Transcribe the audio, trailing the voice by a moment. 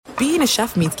being a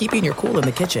chef means keeping your cool in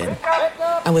the kitchen.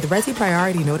 And with Resi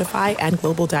Priority Notify and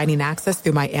Global Dining Access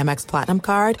through my Amex Platinum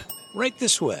card, Right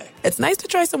this way. it's nice to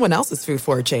try someone else's food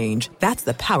for a change. That's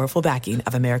the powerful backing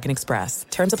of American Express.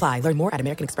 Terms apply. Learn more at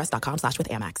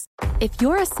americanexpress.com/withAmex. If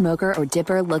you're a smoker or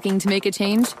dipper looking to make a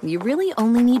change, you really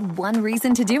only need one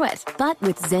reason to do it. But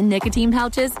with Zyn nicotine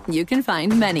pouches, you can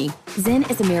find many.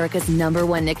 Zyn is America's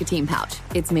 #1 nicotine pouch.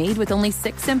 It's made with only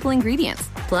 6 simple ingredients.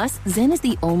 Plus, Zyn is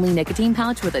the only nicotine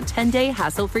pouch with a 10-day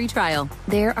hassle-free trial.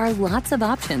 There are lots of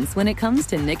options when it comes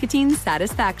to nicotine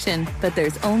satisfaction, but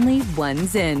there's only one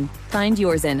Zyn. Find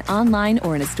your Zyn online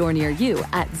or in a store near you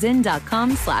at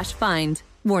zyn.com/find.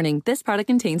 Warning, this product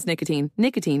contains nicotine.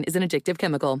 Nicotine is an addictive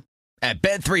chemical. At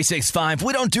Bet365,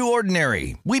 we don't do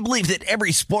ordinary. We believe that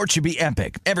every sport should be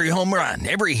epic. Every home run,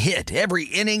 every hit, every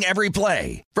inning, every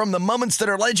play. From the moments that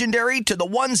are legendary to the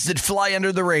ones that fly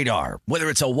under the radar. Whether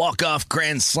it's a walk-off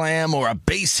grand slam or a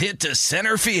base hit to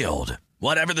center field.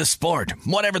 Whatever the sport,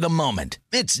 whatever the moment,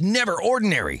 it's never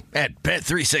ordinary at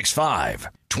Bet365.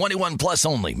 21 plus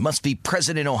only. Must be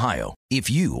present in Ohio. If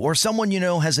you or someone you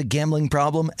know has a gambling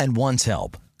problem and wants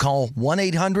help, call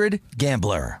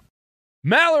 1-800-GAMBLER.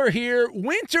 Maller here.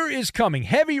 Winter is coming.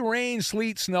 Heavy rain,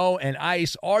 sleet, snow, and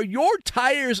ice. Are your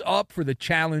tires up for the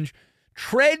challenge?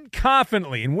 Tread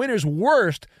confidently in winter's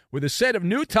worst with a set of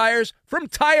new tires from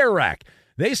Tire Rack.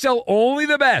 They sell only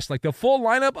the best, like the full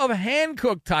lineup of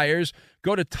hand-cooked tires.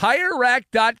 Go to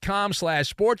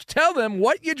TireRack.com/sports. Tell them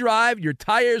what you drive. Your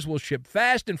tires will ship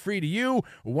fast and free to you.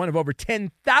 One of over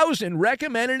 10,000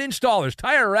 recommended installers.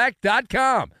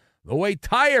 TireRack.com. The way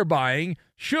tire buying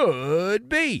should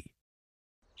be.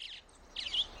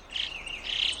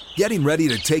 Getting ready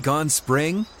to take on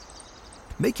spring?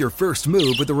 Make your first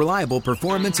move with the reliable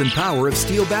performance and power of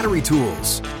Steel battery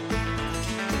tools.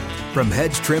 From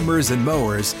hedge trimmers and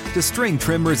mowers to string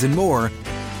trimmers and more,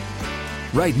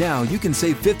 right now you can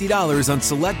save $50 on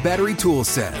select battery tool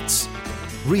sets.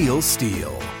 Real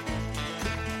Steel.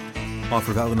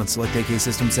 Offer valid on select AK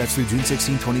system sets through June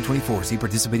 16, 2024. See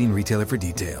participating retailer for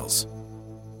details.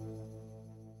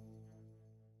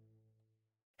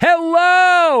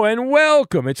 Hello and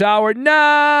welcome. It's hour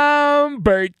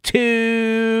number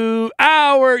 2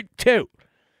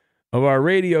 of our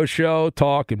radio show,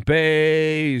 Talking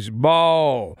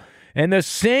Baseball. And the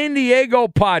San Diego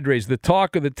Padres, the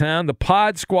talk of the town, the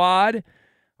Pod Squad,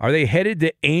 are they headed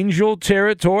to Angel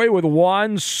territory with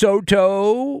Juan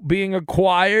Soto being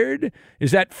acquired?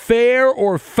 Is that fair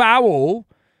or foul?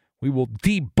 We will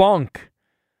debunk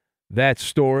that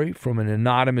story from an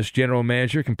anonymous general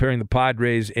manager comparing the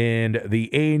Padres and the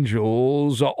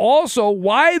Angels. Also,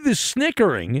 why the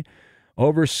snickering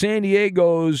over San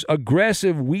Diego's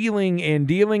aggressive wheeling and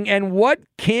dealing, and what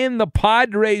can the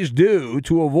Padres do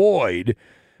to avoid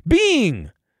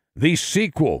being the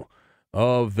sequel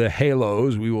of the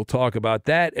Halos? We will talk about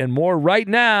that and more right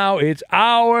now. It's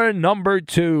hour number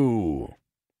 2.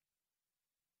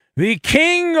 The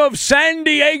king of San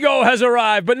Diego has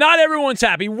arrived, but not everyone's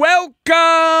happy.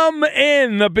 Welcome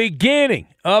in the beginning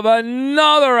of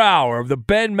another hour of the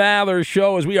Ben Maller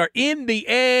Show as we are in the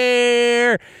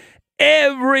air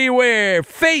everywhere,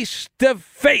 face to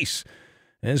face,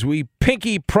 as we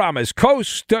pinky promise,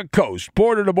 coast to coast,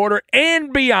 border to border,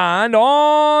 and beyond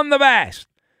on the vast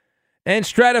and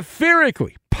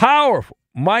stratospherically powerful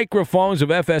microphones of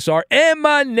FSR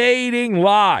emanating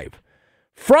live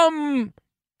from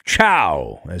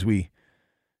Chow as we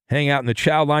hang out in the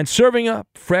Chow line, serving up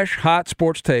fresh, hot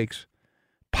sports takes,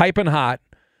 piping hot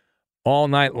all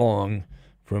night long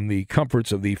from the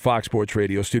comforts of the Fox Sports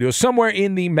Radio studio, somewhere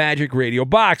in the Magic Radio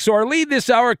box. So our lead this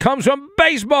hour comes from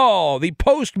baseball, the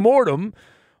post-mortem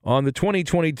on the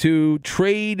 2022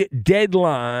 trade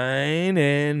deadline,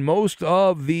 and most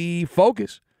of the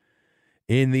focus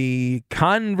in the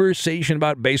conversation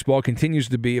about baseball continues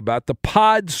to be about the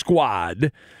Pod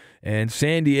Squad and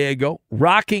San Diego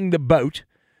rocking the boat,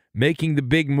 making the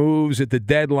big moves at the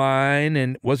deadline.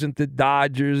 And it wasn't the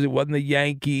Dodgers, it wasn't the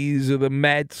Yankees or the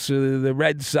Mets or the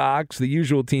Red Sox, the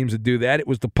usual teams that do that. It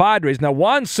was the Padres. Now,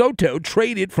 Juan Soto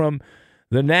traded from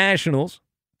the Nationals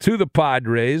to the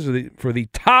Padres for the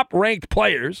top-ranked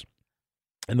players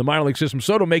in the minor league system.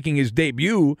 Soto making his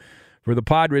debut for the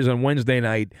Padres on Wednesday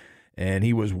night, and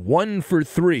he was 1 for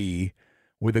 3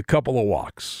 with a couple of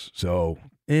walks. So,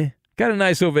 got a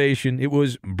nice ovation. It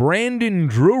was Brandon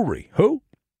Drury. Who?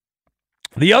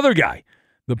 The other guy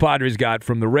the Padres got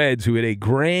from the Reds who hit a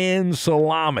grand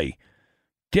salami.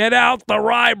 Get out the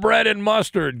rye bread and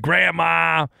mustard,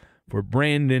 Grandma, for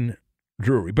Brandon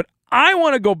Drury. But I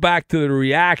want to go back to the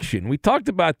reaction. We talked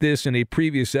about this in a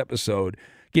previous episode,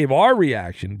 gave our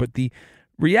reaction, but the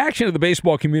reaction of the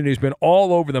baseball community has been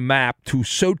all over the map to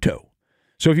Soto.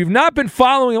 So if you've not been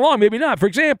following along, maybe not. For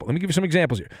example, let me give you some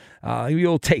examples here. Give you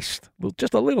a little taste,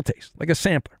 just a little taste, like a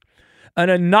sampler. An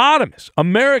anonymous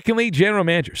American League general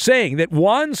manager saying that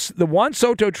the Juan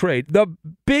Soto trade, the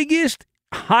biggest,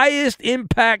 highest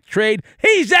impact trade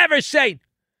he's ever seen.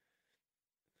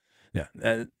 Yeah,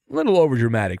 a little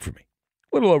overdramatic for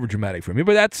me.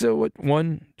 But that's what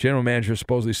one general manager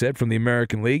supposedly said from the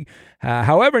American League.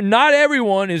 However, not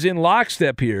everyone is in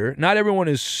lockstep here. Not everyone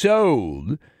is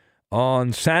sold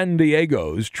on San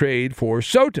Diego's trade for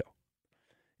Soto.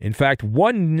 In fact,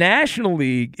 one National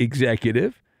League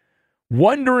executive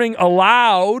wondering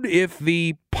aloud if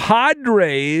the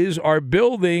Padres are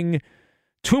building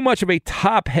too much of a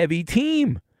top-heavy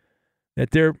team,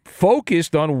 that they're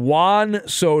focused on Juan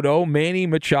Soto, Manny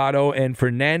Machado, and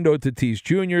Fernando Tatis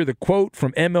Jr. The quote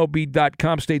from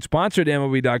MLB.com, state-sponsored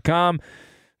MLB.com,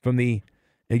 from the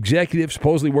executive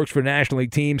supposedly works for a National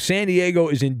League team. San Diego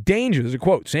is in danger. There's a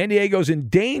quote. San Diego's in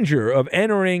danger of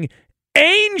entering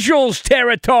Angels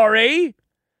territory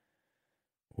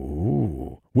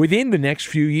within the next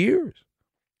few years,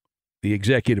 the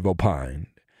executive opined.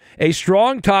 A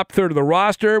strong top third of the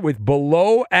roster with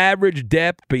below-average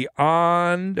depth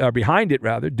behind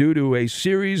it, due to a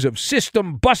series of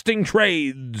system-busting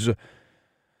trades.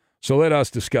 So let us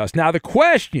discuss. Now, the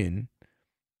question,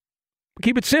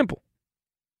 keep it simple.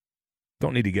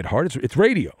 Don't need to get hard. It's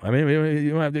radio. I mean,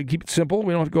 you don't have to keep it simple.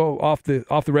 We don't have to go off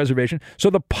the reservation. So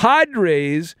the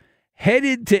Padres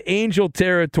headed to Angel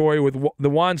territory with the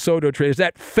Juan Soto trade. Is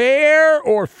that fair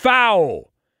or foul?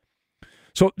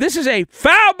 So this is a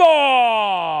foul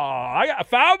ball. I got a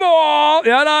foul ball.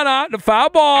 No. The foul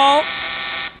ball.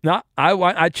 No,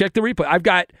 I checked the replay. I've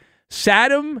got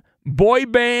Saddam, boy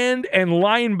band, and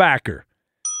linebacker.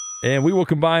 And we will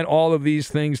combine all of these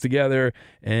things together,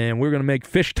 and we're going to make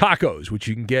fish tacos, which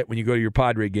you can get when you go to your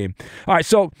Padre game. All right,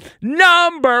 so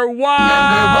number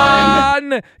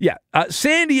one. Yeah,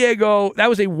 San Diego, that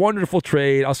was a wonderful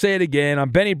trade. I'll say it again.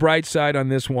 I'm Benny Brightside on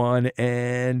this one,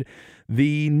 and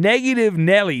the negative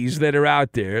Nellies that are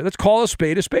out there, let's call a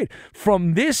spade a spade.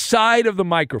 From this side of the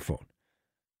microphone,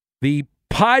 the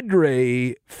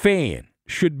Padre fan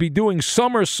should be doing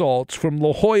somersaults from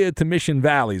La Jolla to Mission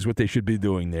Valley is what they should be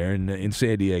doing there in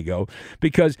San Diego.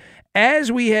 Because, as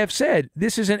we have said,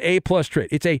 this is an A-plus trade.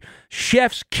 It's a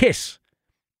chef's kiss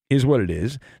is what it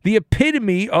is. The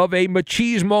epitome of a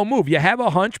machismo move. You have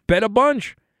a hunch, bet a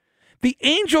bunch. The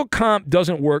Angel comp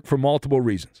doesn't work for multiple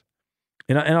reasons.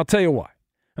 And I'll tell you why.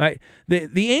 All right?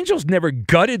 The Angels never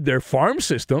gutted their farm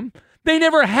system. They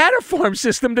never had a farm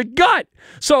system to gut.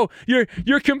 So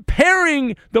you're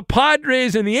comparing the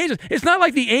Padres and the Angels. It's not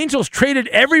like the Angels traded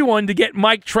everyone to get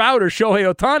Mike Trout or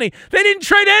Shohei Ohtani. They didn't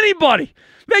trade anybody.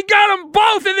 They got them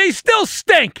both, and they still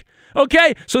stink.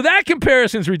 Okay? So that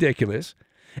comparison's ridiculous.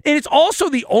 And it's also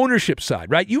the ownership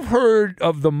side, right? You've heard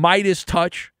of the Midas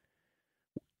touch.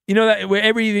 You know that where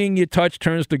everything you touch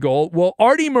turns to gold? Well,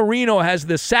 Artie Moreno has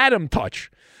the Saddam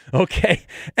touch. Okay?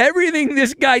 Everything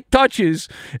this guy touches,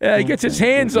 he gets his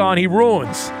hands on, he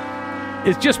ruins.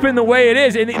 It's just been the way it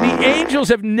is. And the Angels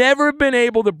have never been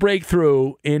able to break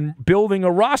through in building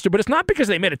a roster. But it's not because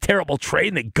they made a terrible trade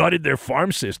and they gutted their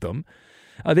farm system.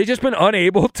 They've just been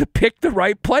unable to pick the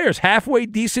right players. Halfway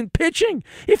decent pitching.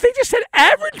 If they just had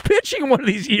average pitching one of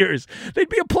these years, they'd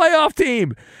be a playoff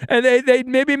team. And they'd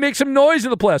maybe make some noise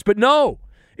in the playoffs. But no,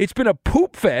 it's been a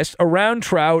poop fest around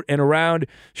Trout and around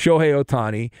Shohei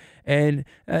Ohtani. And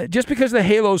just because the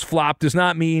Halos flop does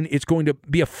not mean it's going to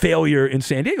be a failure in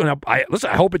San Diego. Now, I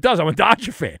hope it does. I'm a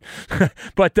Dodger fan.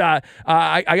 But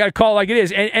I got to call it like it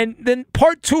is. And then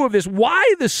part two of this,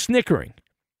 why the snickering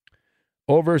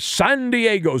over San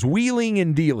Diego's wheeling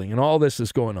and dealing and all this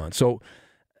is going on? So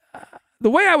the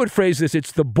way I would phrase this,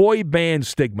 it's the boy band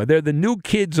stigma. They're the new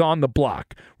kids on the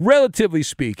block, relatively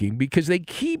speaking, because they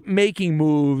keep making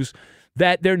moves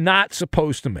that they're not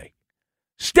supposed to make.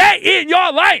 Stay in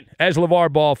your lane, as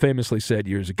LeVar Ball famously said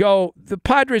years ago. The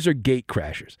Padres are gate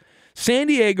crashers. San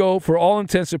Diego, for all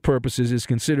intents and purposes, is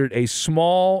considered a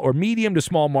small or medium to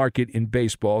small market in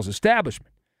baseball's establishment.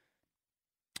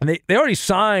 And they already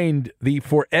signed the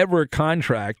forever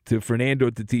contract to Fernando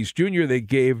Tatis Jr. They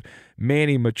gave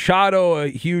Manny Machado a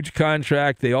huge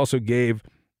contract. They also gave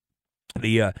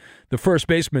the first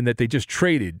baseman that they just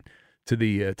traded to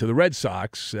the Red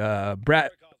Sox,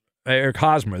 Eric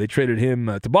Hosmer. They traded him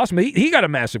to Boston. He got a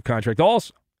massive contract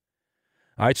also.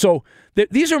 All right, so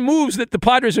these are moves that the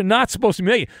Padres are not supposed to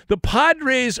be making. The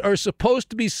Padres are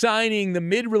supposed to be signing the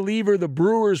mid-reliever the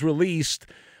Brewers released,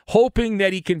 hoping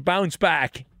that he can bounce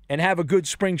back and have a good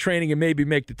spring training and maybe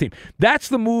make the team. That's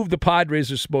the move the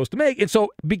Padres are supposed to make. And so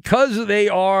because they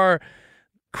are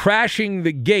crashing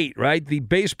the gate, right, the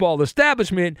baseball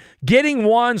establishment, getting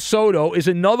Juan Soto is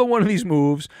another one of these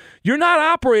moves. You're not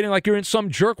operating like you're in some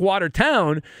jerkwater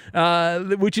town,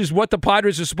 which is what the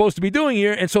Padres are supposed to be doing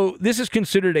here. And so this is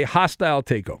considered a hostile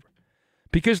takeover.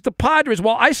 Because the Padres,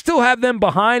 while I still have them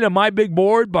behind on my big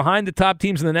board, behind the top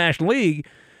teams in the National League,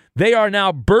 they are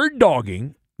now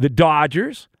bird-dogging the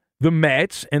Dodgers, the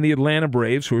Mets, and the Atlanta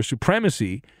Braves, who are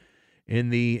supremacy in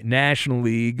the National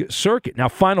League circuit. Now,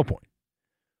 final point.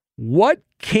 What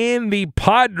can the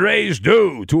Padres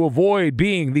do to avoid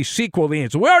being the sequel to the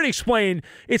Angels? We already explained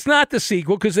it's not the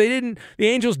sequel because the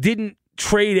Angels didn't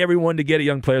trade everyone to get a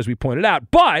young player, as we pointed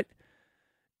out. But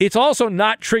it's also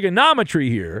not trigonometry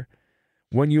here.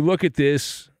 When you look at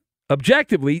this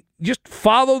objectively, just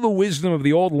follow the wisdom of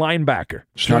the old linebacker.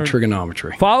 It's not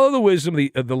trigonometry. Follow the wisdom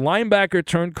of the linebacker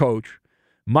turned coach,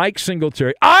 Mike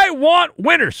Singletary. I want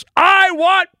winners. I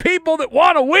want people that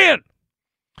want to win.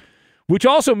 Which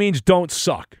also means don't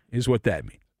suck, is what that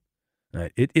means.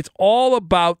 Right? It's all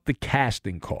about the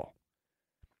casting call.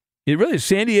 It really is.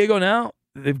 San Diego now,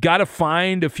 they've got to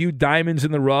find a few diamonds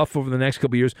in the rough over the next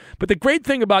couple of years. But the great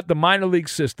thing about the minor league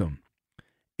system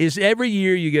is every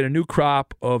year you get a new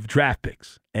crop of draft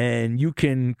picks, and you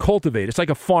can cultivate. It's like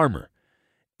a farmer,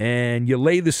 and you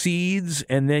lay the seeds,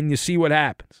 and then you see what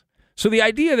happens. So the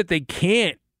idea that they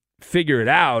can't figure it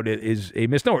out is a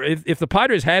misnomer. If the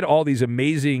Padres had all these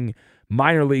amazing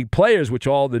minor league players, which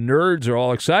all the nerds are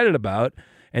all excited about,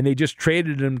 and they just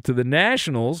traded them to the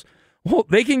Nationals, well,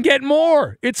 they can get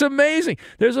more. It's amazing.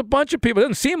 There's a bunch of people. It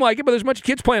doesn't seem like it, but there's a bunch of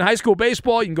kids playing high school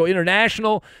baseball. You can go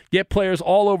international, get players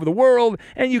all over the world,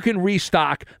 and you can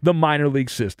restock the minor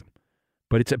league system.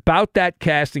 But it's about that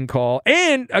casting call.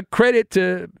 And a credit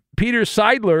to Peter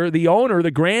Seidler, the owner,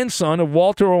 the grandson of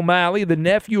Walter O'Malley, the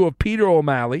nephew of Peter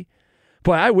O'Malley.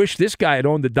 Boy, I wish this guy had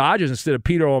owned the Dodgers instead of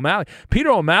Peter O'Malley. Peter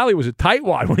O'Malley was a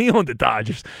tightwad when he owned the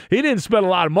Dodgers. He didn't spend a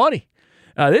lot of money.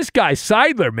 This guy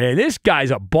Seidler, man, this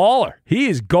guy's a baller. He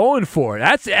is going for it.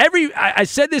 I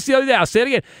said this the other day. I'll say it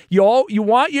again. You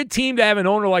want your team to have an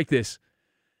owner like this.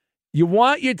 You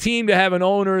want your team to have an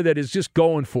owner that is just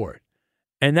going for it.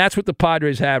 And that's what the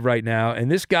Padres have right now. And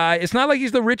this guy, it's not like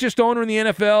he's the richest owner in the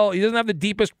NFL. He doesn't have the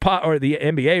deepest or the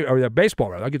NBA or the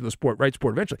baseball, rather. I'll get to the sport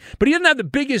eventually. But he doesn't have the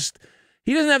biggest.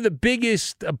 He doesn't have the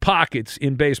biggest pockets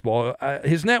in baseball.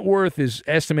 His net worth is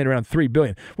estimated around $3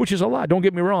 billion, which is a lot. Don't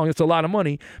get me wrong. It's a lot of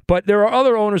money. But there are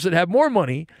other owners that have more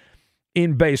money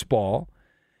in baseball,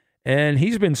 and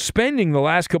he's been spending the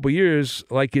last couple of years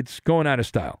like it's going out of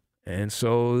style. And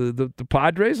so the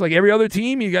Padres, like every other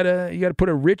team, you gotta put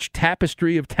a rich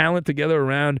tapestry of talent together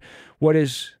around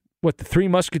the three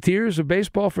musketeers of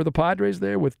baseball for the Padres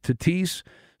there with Tatis,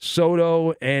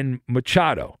 Soto, and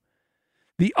Machado.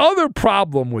 The other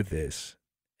problem with this,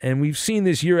 and we've seen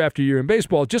this year after year in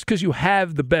baseball, just because you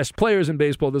have the best players in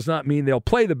baseball does not mean they'll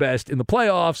play the best in the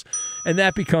playoffs, and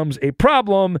that becomes a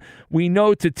problem. We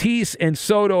know Tatis and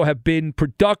Soto have been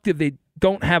productive. They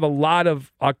don't have a lot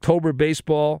of October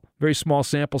baseball, very small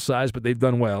sample size, but they've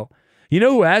done well. You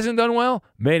know who hasn't done well?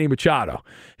 Manny Machado.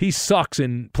 He sucks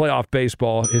in playoff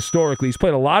baseball historically. He's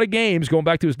played a lot of games going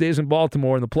back to his days in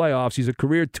Baltimore in the playoffs. He's a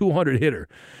career 200 hitter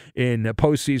in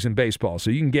postseason baseball,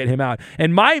 so you can get him out.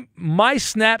 And my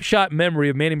snapshot memory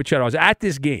of Manny Machado, I was at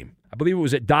this game. I believe it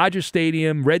was at Dodger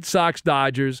Stadium, Red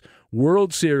Sox-Dodgers,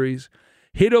 World Series,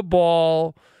 hit a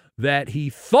ball that he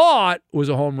thought was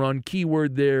a home run,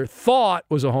 keyword there, thought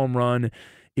was a home run.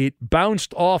 It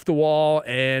bounced off the wall,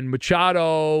 and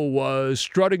Machado was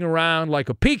strutting around like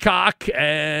a peacock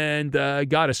and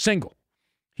got a single.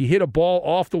 He hit a ball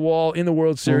off the wall in the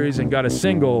World Series and got a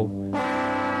single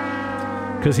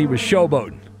because he was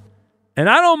showboating. And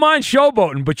I don't mind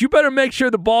showboating, but you better make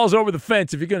sure the ball's over the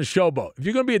fence if you're going to showboat. If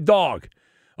you're going to be a dog.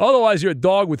 Otherwise, you're a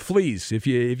dog with fleas. If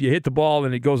you hit the ball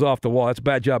and it goes off the wall, that's a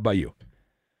bad job by you.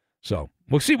 So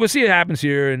we'll see what happens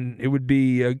here, and it would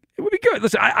be good.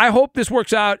 Listen, I hope this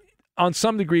works out on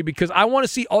some degree because I want to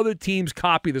see other teams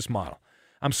copy this model.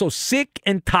 I'm so sick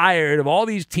and tired of all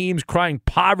these teams crying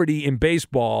poverty in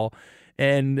baseball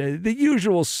and the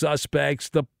usual suspects,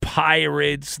 the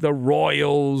Pirates, the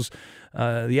Royals,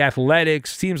 the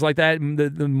Athletics, teams like that, the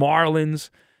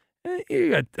Marlins.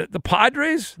 You got the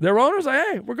Padres, their owners, like,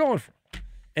 hey, we're going for it.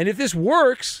 And if this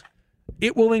works,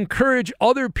 it will encourage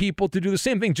other people to do the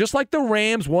same thing. Just like the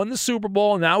Rams won the Super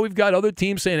Bowl, and now we've got other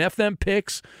teams saying F them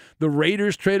picks. The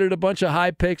Raiders traded a bunch of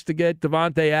high picks to get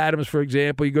Devontae Adams, for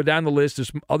example. You go down the list,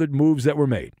 there's some other moves that were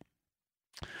made.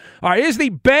 All right, here's the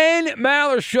Ben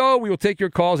Maller Show. We will take your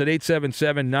calls at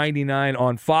 877-99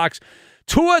 on Fox.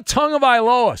 Tua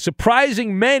Tagovailoa,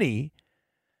 surprising many.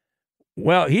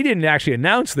 Well, he didn't actually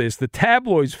announce this. The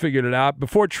tabloids figured it out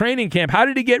before training camp. How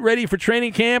did he get ready for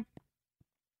training camp?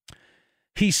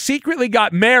 He secretly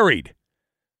got married.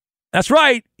 That's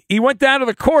right. He went down to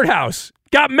the courthouse,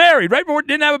 got married, right?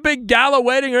 Didn't have a big gala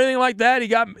wedding or anything like that.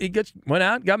 He went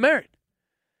out, got married.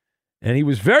 And he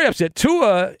was very upset.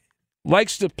 Tua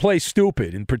likes to play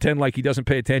stupid and pretend like he doesn't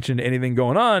pay attention to anything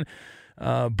going on.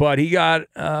 But he got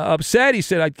upset. He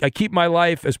said, I keep my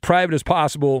life as private as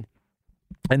possible.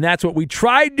 And that's what we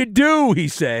tried to do, he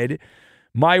said.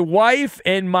 My wife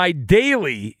and my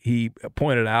daily, he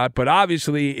pointed out. But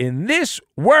obviously in this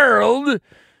world,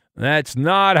 that's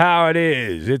not how it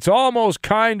is. It's almost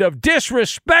kind of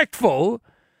disrespectful,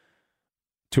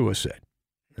 Tua said,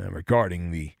 regarding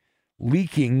the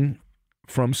leaking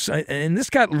from, and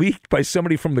this got leaked by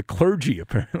somebody from the clergy,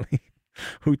 apparently,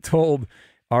 who told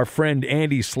our friend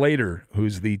Andy Slater,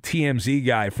 who's the TMZ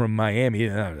guy from Miami.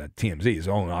 Not TMZ, his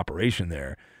own operation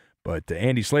there. But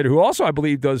Andy Slater, who also, I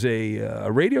believe, does a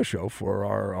radio show for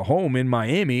our home in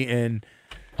Miami. And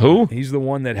who? He's the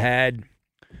one that had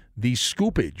the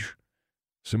scoopage.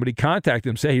 Somebody contacted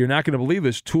him, say, you're not going to believe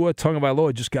this. Tua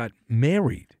Tagovailoa just got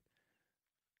married.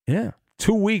 Yeah.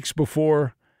 2 weeks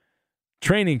before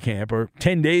training camp, or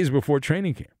 10 days before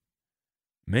training camp.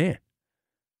 Man.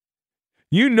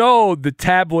 You know the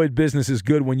tabloid business is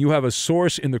good when you have a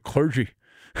source in the clergy.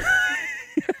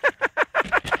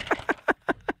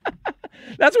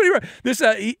 That's what he wrote. This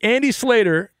Andy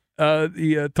Slater,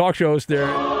 the talk show host there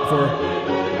for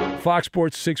Fox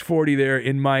Sports 640 there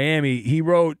in Miami, he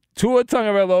wrote, Tua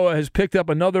Tagovailoa has picked up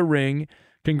another ring.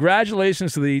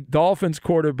 Congratulations to the Dolphins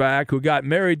quarterback who got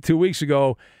married 2 weeks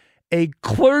ago. A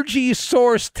clergy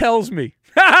source tells me.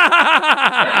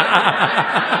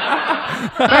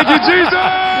 Thank you, Jesus!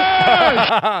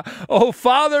 Oh,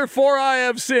 Father, for I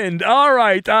have sinned. All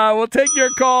right, we'll take your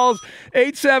calls.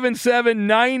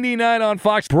 877-99 on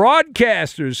Fox.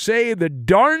 Broadcasters say the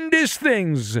darndest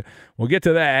things. We'll get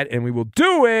to that, and we will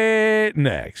do it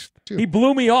next. He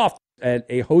blew me off at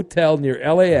a hotel near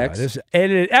LAX.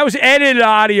 That was edited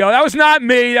audio. That was not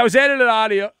me. That was edited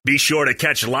audio. Be sure to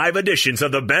catch live editions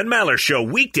of the Ben Maller Show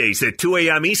weekdays at 2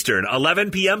 a.m. Eastern,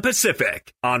 11 p.m.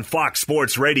 Pacific on Fox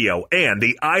Sports Radio and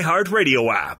the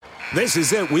iHeartRadio app. This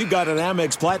is it. We've got an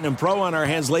Amex Platinum Pro on our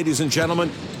hands, ladies and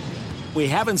gentlemen. We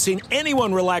haven't seen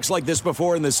anyone relax like this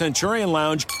before in the Centurion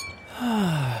Lounge.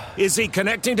 Is he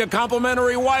connecting to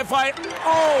complimentary Wi-Fi?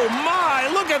 Oh, my.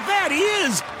 Look at that. He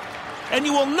is. And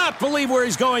you will not believe where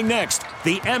he's going next.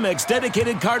 The Amex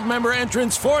dedicated card member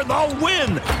entrance for the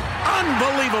win.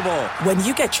 Unbelievable. When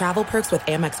you get travel perks with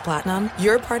Amex Platinum,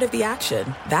 you're part of the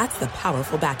action. That's the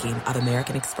powerful backing of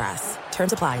American Express.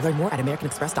 Terms apply. Learn more at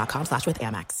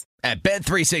americanexpress.com/withAmex. At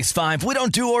Bet365, we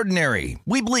don't do ordinary.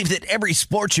 We believe that every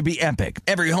sport should be epic.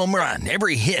 Every home run,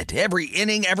 every hit, every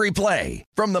inning, every play.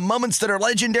 From the moments that are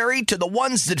legendary to the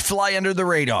ones that fly under the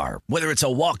radar. Whether it's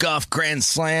a walk-off grand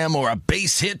slam or a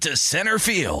base hit to center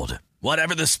field.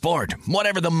 Whatever the sport,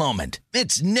 whatever the moment.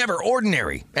 It's never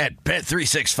ordinary at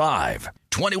Bet365.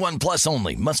 21 plus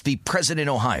only. Must be present in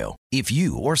Ohio. If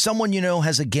you or someone you know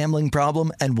has a gambling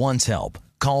problem and wants help,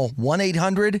 call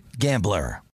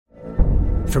 1-800-GAMBLER.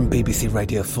 From BBC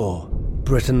Radio 4,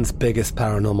 Britain's biggest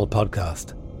paranormal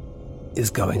podcast is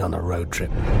going on a road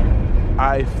trip.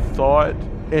 I thought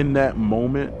in that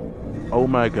moment, oh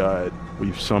my God,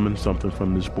 we've summoned something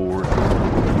from this board.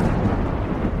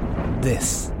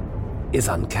 This is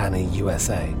Uncanny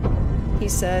USA. He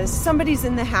says, somebody's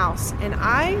in the house, and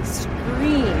I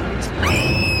screamed.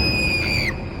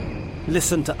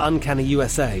 Listen to Uncanny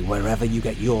USA wherever you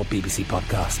get your BBC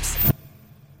podcasts,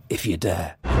 if you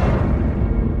dare.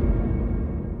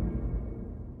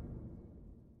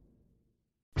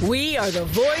 We are the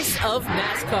voice of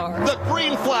NASCAR. The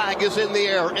green flag is in the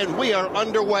air, and we are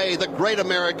underway. The Great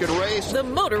American Race. The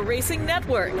Motor Racing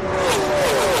Network.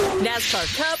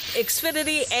 NASCAR Cup,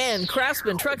 Xfinity, and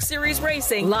Craftsman Truck Series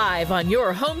Racing live on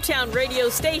your hometown radio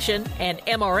station and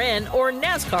MRN or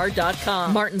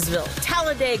NASCAR.com. Martinsville,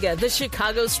 Talladega, the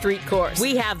Chicago Street Course.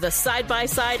 We have the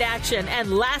side-by-side action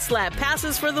and last lap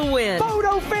passes for the win.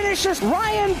 Photo finishes.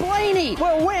 Ryan Blaney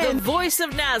will win. The voice of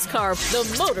NASCAR, the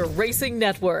Motor Racing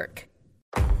Network.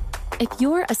 If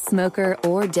you're a smoker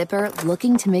or dipper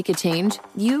looking to make a change,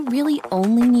 you really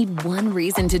only need one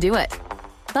reason to do it.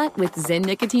 But with Zyn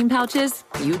nicotine pouches,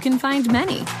 you can find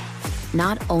many.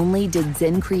 Not only did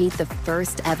Zyn create the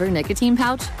first ever nicotine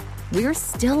pouch, we're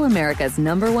still America's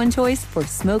 #1 choice for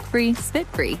smoke-free,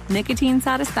 spit-free nicotine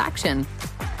satisfaction.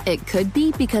 It could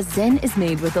be because Zyn is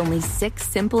made with only 6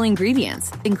 simple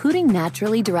ingredients, including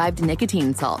naturally derived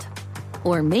nicotine salt.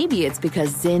 Or maybe it's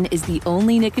because Zyn is the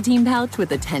only nicotine pouch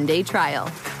with a 10-day trial.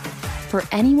 For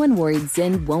anyone worried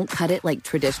Zyn won't cut it like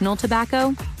traditional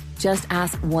tobacco, just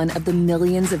ask one of the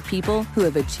millions of people who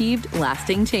have achieved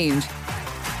lasting change.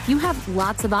 You have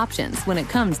lots of options when it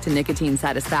comes to nicotine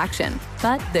satisfaction,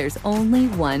 but there's only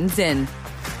one Zyn.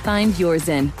 Find your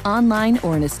Zyn online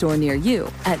or in a store near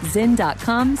you at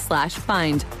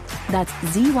zyn.com/find. That's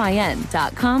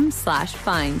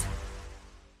ZYN.com/find.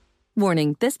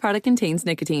 Warning, this product contains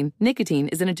nicotine. Nicotine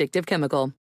is an addictive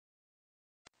chemical.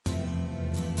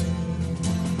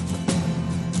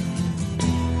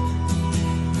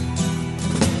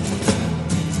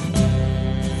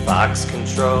 Fox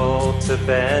control to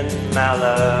Ben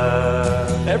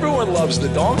Maller. Everyone loves the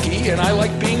donkey, and I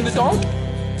like being the donkey.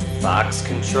 Fox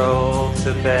control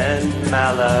to Ben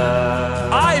Maller.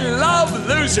 I love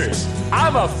losers.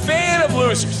 I'm a fan of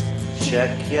losers.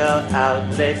 Check your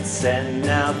outlets and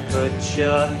now put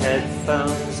your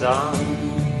headphones on.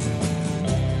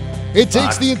 It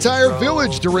takes the entire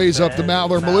village to raise up the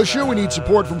Maller Militia. We need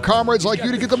support from comrades like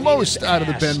you to get the most out of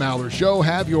the Ben Maller Show.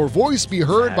 Have your voice be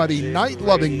heard by the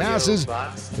night-loving masses.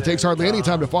 It takes hardly any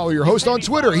time to follow your host on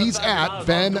Twitter. He's at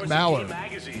Ben Maller.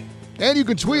 And you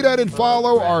can tweet at and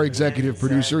follow our executive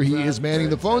producer. He is manning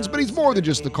the phones, but he's more than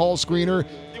just the call screener.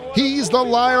 He's the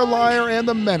liar, and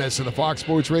the menace of the Fox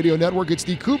Sports Radio Network. It's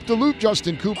the Coop de Loop,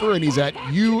 Justin Cooper, and he's at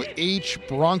UH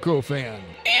Bronco Fan.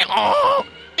 He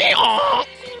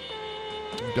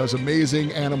does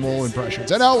amazing animal impressions.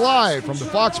 And now live from the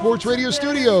Fox Sports Radio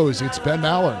studios, it's Ben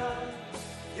Maller.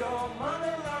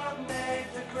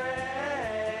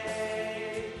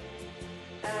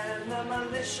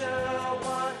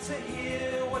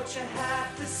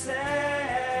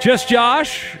 Just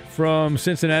Josh from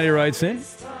Cincinnati writes in,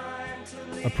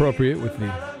 appropriate with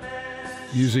the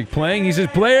music playing. He says,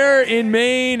 Blair in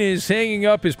Maine is hanging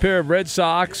up his pair of Red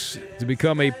Sox to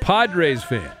become a Padres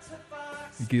fan.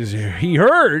 Because he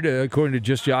heard, according to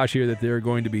Just Josh here, that they're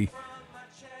going to be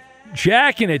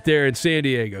jacking it there in San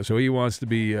Diego. So he wants to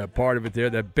be a part of it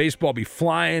there. That baseball be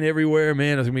flying everywhere,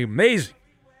 man. It's going to be amazing.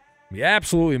 It'll be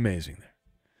absolutely amazing there.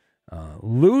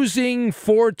 Losing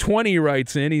 420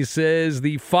 writes in. He says,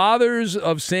 the fathers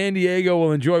of San Diego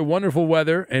will enjoy wonderful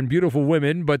weather and beautiful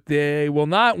women, but they will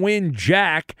not win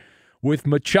jack with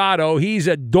Machado. He's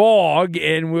a dog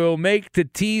and will make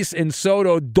Tatis and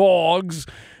Soto dogs.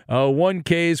 One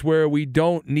case where we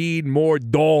don't need more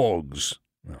dogs.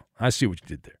 Well, I see what you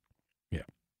did there.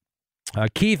 Yeah.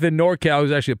 Keith in NorCal,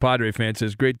 who's actually a Padre fan,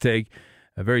 says, great take.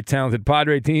 A very talented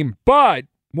Padre team. But,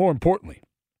 more importantly,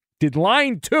 did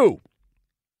line 2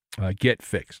 get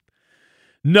fixed?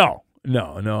 No.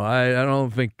 I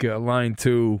don't think line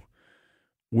 2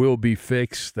 will be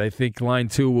fixed. I think line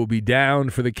 2 will be down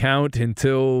for the count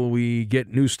until we get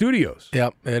new studios.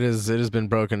 Yep, it has been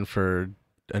broken for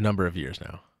a number of years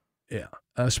now. Yeah.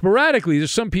 Sporadically,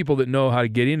 there's some people that know how to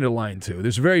get into line 2.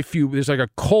 There's very few. There's like a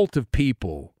cult of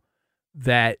people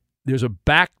that there's a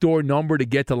backdoor number to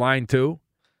get to line 2.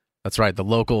 That's right, the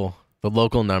local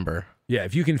number. Yeah,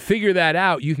 if you can figure that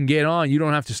out, you can get on. You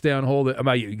don't have to stay on hold.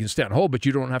 You can stay on hold, but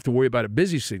you don't have to worry about a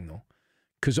busy signal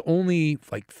because only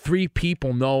like 3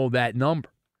 people know that number.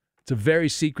 It's a very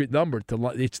secret number.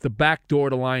 It's the back door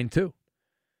to line 2.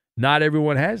 Not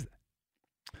everyone has that.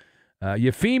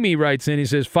 Yafimi writes in, he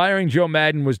says, firing Joe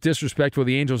Madden was disrespectful.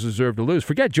 The Angels deserve to lose.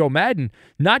 Forget Joe Madden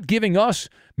not giving us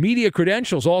media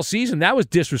credentials all season. That was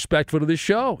disrespectful to this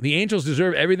show. The Angels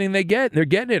deserve everything they get, and they're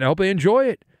getting it. I hope they enjoy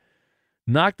it.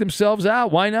 Knock themselves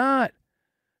out. Why not?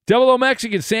 Double O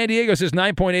Mexican, San Diego says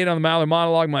 9.8 on the Maller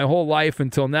monologue. My whole life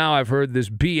until now I've heard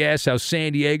this BS, how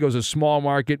San Diego's a small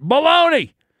market.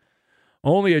 Baloney!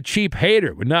 Only a cheap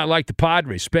hater would not like the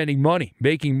Padres spending money,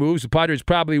 making moves. The Padres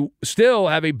probably still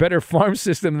have a better farm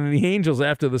system than the Angels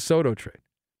after the Soto trade.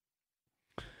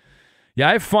 Yeah,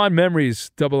 I have fond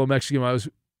memories, Double O Mexican. I was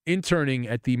interning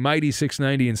at the Mighty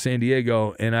 690 in San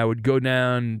Diego, and I would go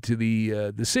down to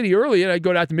the city early, and I'd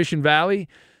go out to Mission Valley,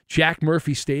 Jack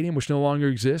Murphy Stadium, which no longer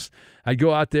exists. I'd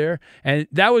go out there, and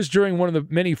that was during one of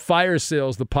the many fire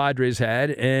sales the Padres had,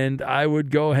 and I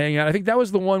would go hang out. I think that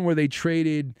was the one where they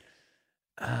traded...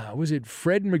 was it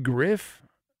Fred McGriff?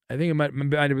 I think it might have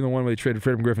been the one where they traded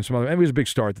Fred McGriff and some other. And it was a big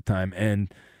star at the time.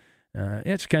 And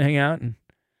just kind of hang out and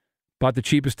bought the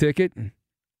cheapest ticket and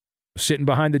was sitting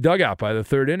behind the dugout by the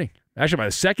 3rd inning. Actually, by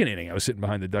the 2nd inning, I was sitting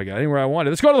behind the dugout anywhere I wanted.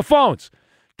 Let's go to the phones.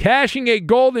 Cashing a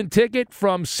golden ticket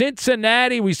from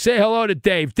Cincinnati. We say hello to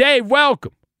Dave. Dave,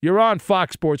 welcome. You're on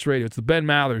Fox Sports Radio. It's the Ben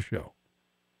Maller Show.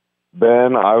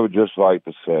 Ben, I would just like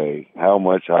to say how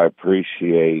much I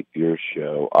appreciate your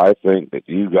show. I think that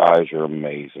you guys are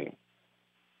amazing.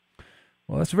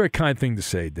 Well, that's a very kind thing to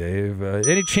say, Dave.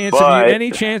 Any chance? But,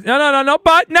 any chance? No,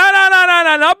 but.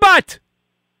 No, but.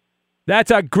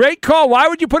 That's a great call. Why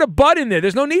would you put a but in there?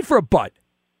 There's no need for a but.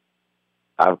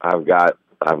 I've got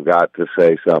to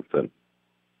say something.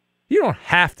 You don't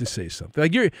have to say something.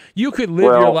 Like you could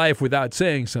live your life without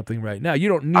saying something right now. You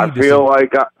don't need. I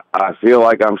feel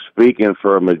like I'm speaking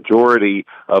for a majority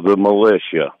of the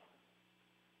militia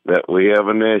that we have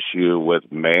an issue with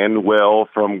Manuel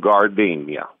from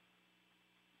Gardenia.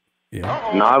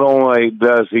 Yeah. Not only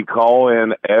does he call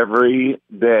in every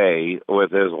day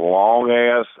with his long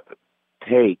ass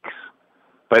takes,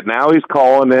 but now he's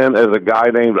calling in as a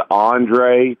guy named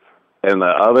Andre, and the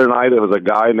other night it was a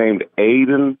guy named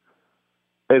Aiden.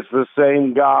 It's the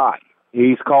same guy.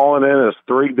 He's calling in as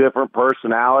 3 different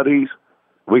personalities.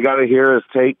 We got to hear his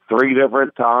take 3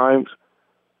 different times.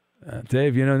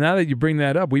 Dave, now that you bring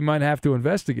that up, we might have to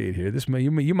investigate here.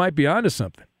 You might be onto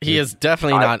something. He is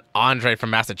definitely not Andre from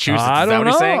Massachusetts. I don't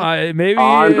know. Is that what you're saying? Maybe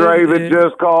Andre that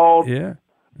just called. Yeah.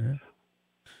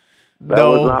 That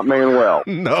was not Manuel.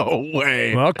 No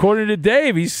way. Well, according to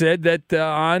Dave, he said that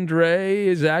Andre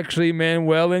is actually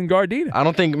Manuel in Gardena. I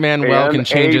don't think Manuel can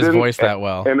change his voice that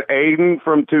well. And Aiden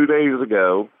from 2 days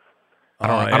ago.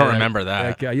 I don't remember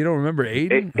that. Guy, you don't remember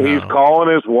Aiden? He's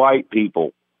calling us white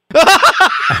people.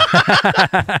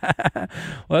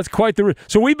 Well, that's quite the.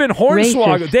 So we've been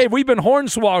hornswoggled, Dave. We've been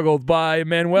hornswoggled by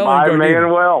Manuel. By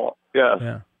Manuel, yes.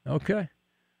 Yeah. Okay.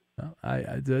 Well,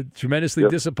 tremendously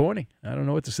disappointing. I don't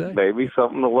know what to say. Maybe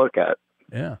something to look at.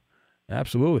 Yeah.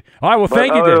 Absolutely. All right. Well,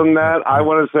 thank you, Dave. Other than that, I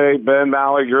want to say, Ben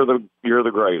Maller, you're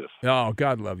the greatest. Oh,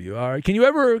 God love you. All right. Can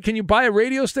you buy a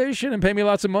radio station and pay me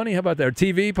lots of money? How about that? Or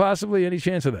TV, possibly? Any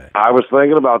chance of that? I was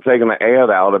thinking about taking an ad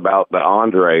out about the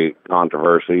Andre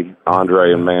controversy,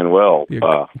 Andre and Manuel.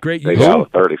 Great they use. got a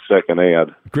 30-second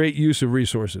ad. Great use of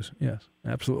resources. Yes,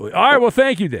 absolutely. All right. Well,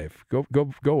 thank you, Dave. Go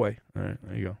away. All right.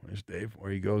 There you go. There's Dave. Where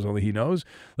he goes, only he knows.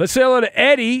 Let's say hello to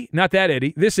Eddie. Not that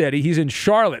Eddie. This Eddie. He's in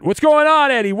Charlotte. What's going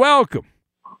on, Eddie? Welcome.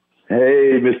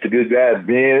 Hey, Mr. Good Guy,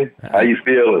 Ben. How you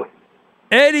feeling?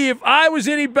 Eddie, if I was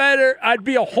any better, I'd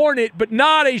be a Hornet, but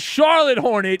not a Charlotte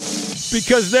Hornet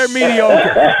because they're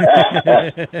mediocre.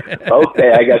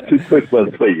 Okay, I got 2 quick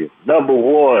ones for you. Number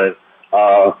one,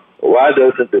 why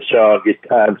doesn't Deshaun get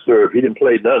time served? He didn't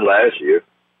play none last year.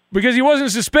 Because he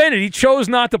wasn't suspended. He chose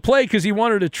not to play because he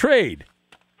wanted a trade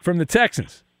from the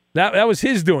Texans. That was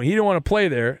his doing. He didn't want to play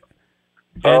there.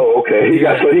 Okay. He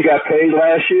got paid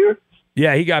last year?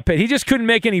 Yeah, he got paid. He just couldn't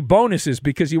make any bonuses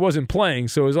because he wasn't playing,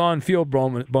 so his on-field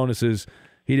bonuses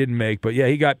he didn't make. But, yeah,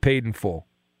 he got paid in full.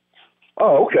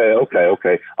 Oh, okay.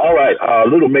 All right,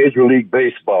 little Major League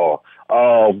Baseball.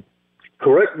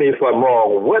 Correct me if I'm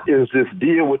wrong. What is this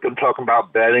deal with them talking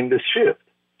about banning the shift?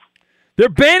 They're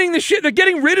banning the shift. They're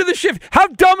getting rid of the shift. How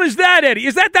dumb is that, Eddie?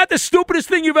 Is that not the stupidest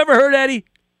thing you've ever heard, Eddie?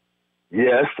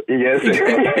 Yes.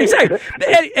 Exactly.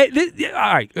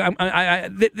 All right.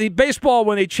 The baseball,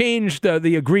 when they changed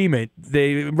the agreement,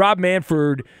 Rob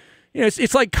Manfred,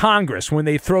 it's like Congress when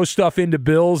they throw stuff into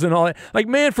bills and all that. Like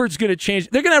Manfred's going to change.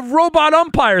 They're going to have robot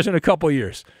umpires in a couple of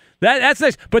years. That's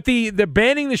nice. But the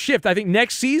banning the shift, I think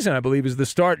next season, I believe, is the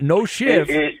start. No shift.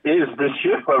 Is the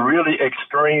shift a really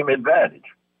extreme advantage?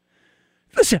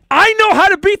 Listen, I know how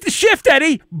to beat the shift,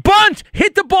 Eddie. Bunt,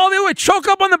 hit the ball the other way, choke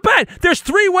up on the bat. There's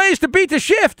 3 ways to beat the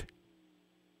shift.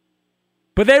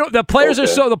 But they don't. The players are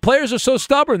so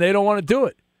stubborn. They don't want to do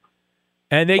it.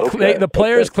 And the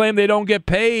players claim they don't get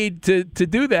paid to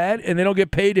do that, and they don't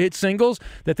get paid to hit singles,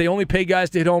 that they only pay guys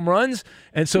to hit home runs.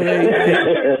 And so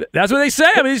that's what they say.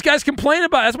 I mean, these guys complain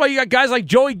about it. That's why you got guys like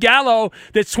Joey Gallo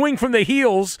that swing from the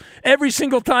heels every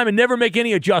single time and never make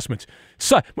any adjustments.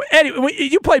 So, Eddie,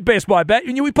 you played baseball, I bet.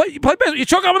 You played baseball. You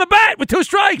choke up on the bat with 2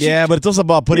 strikes. Yeah, but it's also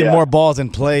about putting more balls in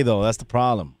play, though. That's the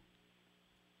problem.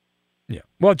 Yeah.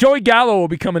 Well, Joey Gallo will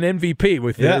become an MVP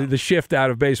with the shift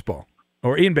out of baseball.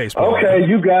 Or in baseball. Okay,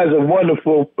 you guys are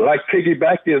wonderful. Like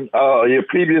piggybacking your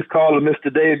previous caller,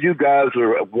 Mr. Dave, you guys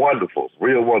are wonderful,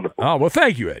 real wonderful. Oh, well,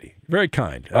 thank you, Eddie. Very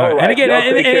kind. All right. And again,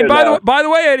 and by the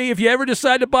way, Eddie, if you ever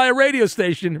decide to buy a radio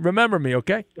station, remember me,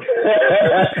 okay?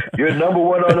 You're number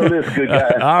 1 on the list, good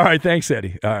guy. All right, thanks,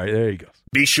 Eddie. All right, there you go.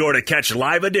 Be sure to catch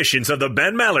live editions of the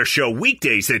Ben Maller Show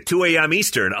weekdays at 2 a.m.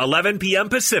 Eastern, 11 p.m.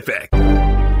 Pacific.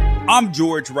 I'm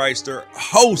George Reister,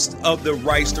 host of the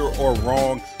Reister or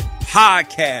Wrong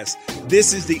podcast.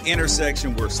 This is the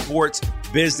intersection where sports,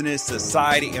 business,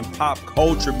 society, and pop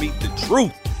culture meet the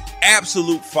truth.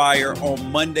 Absolute fire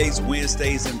on Mondays,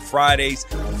 Wednesdays, and Fridays.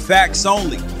 Facts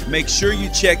only. Make sure you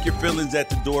check your feelings at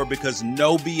the door because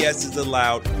no BS is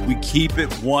allowed. We keep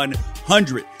it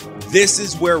 100. This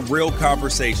is where real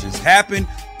conversations happen.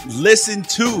 Listen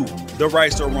to the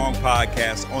Right or Wrong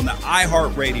podcast on the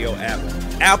iHeartRadio app,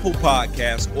 Apple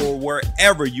Podcasts, or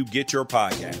wherever you get your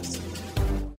podcasts.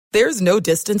 There's no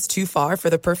distance too far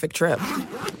for the perfect trip.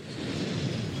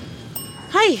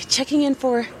 Hi, checking in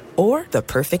for... Or the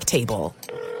perfect table.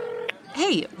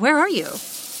 Hey, where are you?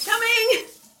 Coming!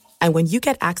 And when you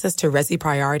get access to Resi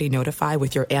Priority Notify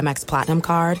with your Amex Platinum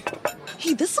card...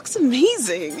 Hey, this looks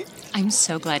amazing. I'm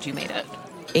so glad you made it.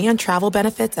 And travel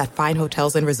benefits at fine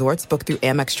hotels and resorts booked through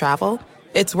Amex Travel,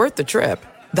 it's worth the trip.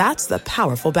 That's the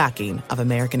powerful backing of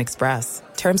American Express.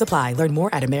 Terms apply. Learn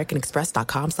more at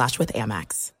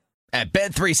americanexpress.com/withAmex. At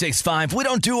Bet365, we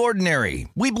don't do ordinary.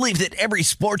 We believe that every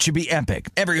sport should be epic.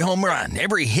 Every home run,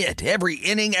 every hit, every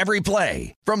inning, every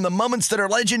play. From the moments that are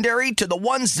legendary to the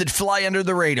ones that fly under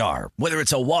the radar. Whether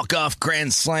it's a walk-off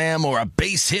grand slam or a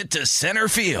base hit to center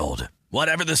field.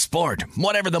 Whatever the sport,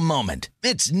 whatever the moment,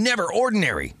 it's never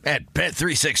ordinary at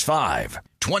Bet365.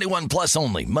 21 plus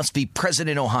only. Must be present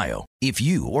in Ohio. If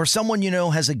you or someone you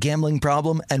know has a gambling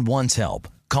problem and wants help,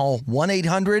 call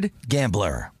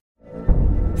 1-800-GAMBLER.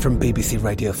 From BBC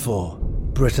Radio 4,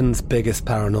 Britain's biggest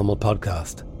paranormal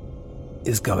podcast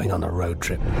is going on a road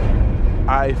trip.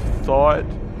 I thought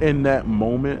in that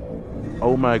moment,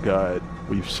 oh my God,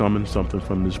 we've summoned something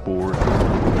from this board.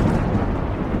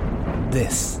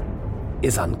 This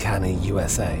is Uncanny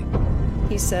USA.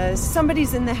 He says,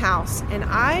 somebody's in the house, and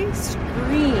I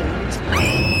screamed.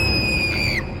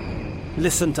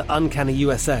 Listen to Uncanny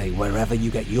USA wherever you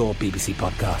get your BBC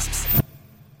podcasts,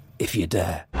 if you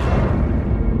dare.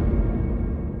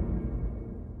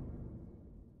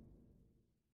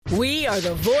 We are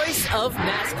the voice of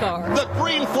NASCAR. The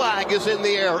green flag is in the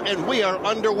air, and we are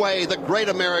underway. The Great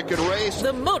American Race.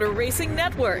 The Motor Racing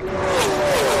Network.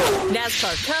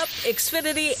 NASCAR Cup,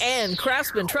 Xfinity, and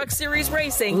Craftsman Truck Series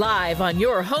Racing. Live on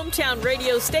your hometown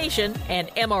radio station and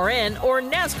MRN or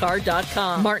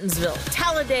NASCAR.com. Martinsville,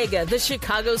 Talladega, the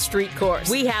Chicago Street Course.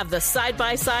 We have the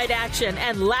side-by-side action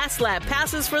and last lap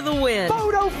passes for the win.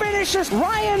 Photo finishes.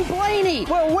 Ryan Blaney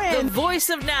will win. The voice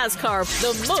of NASCAR,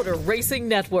 the Motor Racing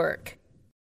Network.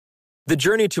 The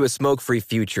journey to a smoke-free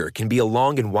future can be a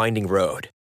long and winding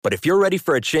road. But if you're ready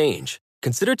for a change,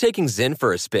 consider taking Zyn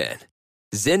for a spin.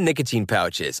 Zyn nicotine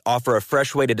pouches offer a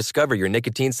fresh way to discover your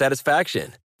nicotine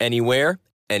satisfaction. Anywhere,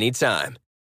 anytime.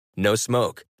 No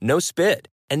smoke, no spit,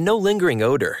 and no lingering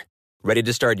odor. Ready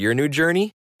to start your new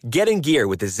journey? Get in gear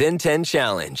with the Zyn 10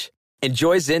 Challenge.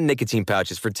 Enjoy Zyn nicotine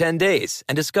pouches for 10 days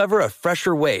and discover a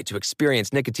fresher way to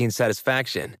experience nicotine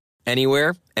satisfaction.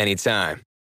 Anywhere, anytime.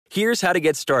 Here's how to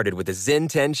get started with the Zyn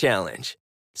 10 Challenge.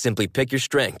 Simply pick your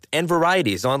strength and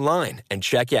varieties online and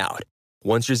check out.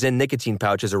 Once your Zyn nicotine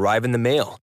pouches arrive in the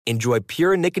mail, enjoy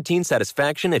pure nicotine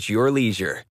satisfaction at your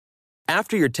leisure.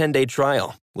 After your 10-day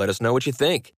trial, let us know what you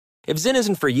think. If Zyn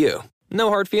isn't for you, no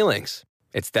hard feelings.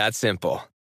 It's that simple.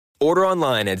 Order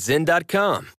online at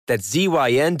Zyn.com. That's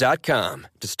ZYN.com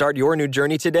to start your new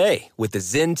journey today with the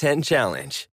Zyn 10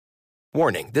 Challenge.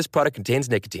 Warning, this product contains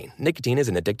nicotine. Nicotine is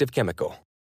an addictive chemical.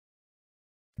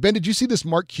 Ben, did you see this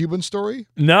Mark Cuban story?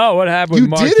 No, what happened with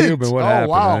Mark Cuban? What happened?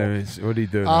 Wow. What did he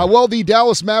do? Well, the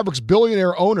Dallas Mavericks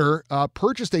billionaire owner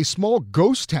purchased a small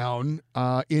ghost town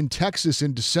in Texas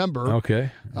in December. Okay.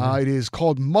 It is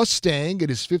called Mustang. It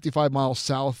is 55 miles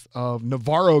south of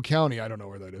Navarro County. I don't know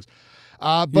where that is.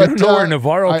 But you don't know where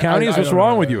Navarro County is? What's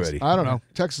wrong with you, Eddie? I don't know.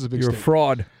 Texas is a big You're state. a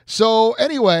fraud. So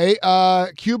anyway,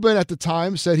 Cuban at the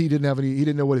time said he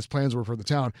didn't know what his plans were for the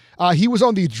town. He was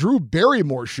on the Drew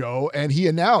Barrymore show, and he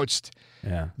announced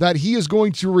that he is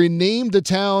going to rename the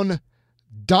town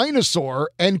Dinosaur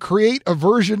and create a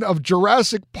version of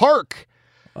Jurassic Park.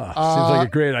 Seems like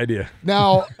a great idea.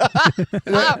 Now,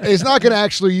 it's not going to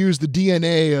actually use the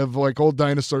DNA of like old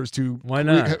dinosaurs to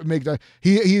make that.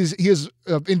 He has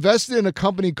invested in a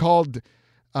company called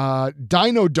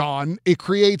Dinodon. It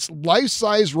creates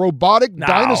life-size robotic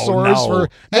dinosaurs for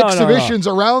exhibitions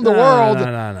around the world.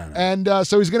 And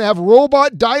so he's going to have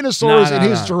robot dinosaurs in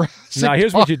his Jurassic Now,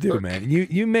 here's Park. what you do, man.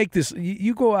 You make this.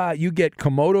 You go out. You get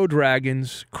Komodo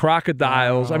dragons,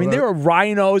 crocodiles. There are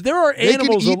rhinos. There are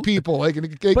animals. They can eat people. You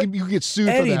can get sued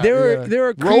Eddie, for that. There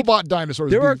are robot dinosaurs.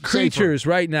 There are safer. creatures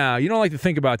right now. You don't like to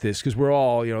think about this because we're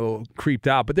all creeped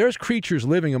out. But there's creatures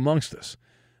living amongst us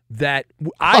that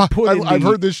I've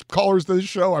heard this callers to this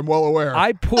show. I'm well aware.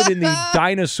 I put in the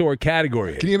dinosaur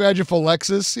category. Can you imagine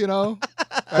Phylexis?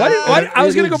 I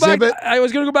was going to go back. I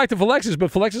was going to go back to Phylexis, but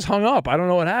Phylexis hung up. I don't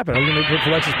know what happened. I was going to put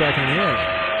Phylexis back in the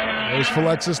air. There's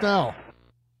Phylexis now.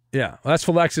 Yeah, well, that's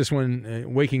Phylexis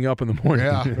when waking up in the morning.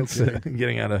 Yeah,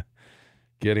 getting out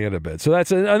Getting out of bed. So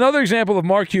that's another example of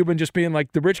Mark Cuban just being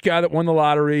like the rich guy that won the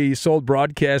lottery. He sold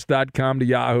broadcast.com to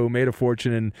Yahoo, made a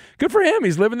fortune, and good for him.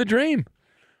 He's living the dream.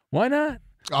 Why not?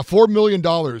 $4 million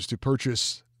to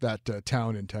purchase that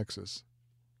town in Texas.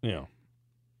 Yeah.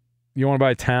 You want to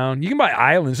buy a town? You can buy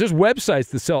islands. There's websites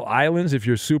that sell islands. If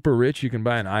you're super rich, you can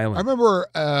buy an island. I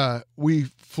remember we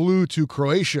flew to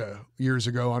Croatia years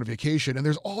ago on a vacation, and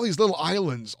there's all these little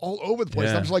islands all over the place.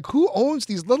 Yeah. I'm just like, who owns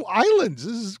these little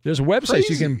islands? There's websites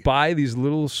crazy. you can buy these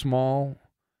little small,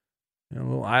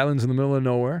 little islands in the middle of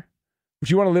nowhere. Would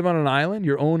you want to live on an island,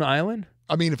 your own island?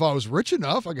 I mean, if I was rich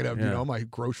enough, I could have my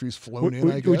groceries flown in.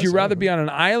 I guess. Would you rather be on an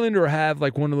island or have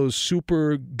like one of those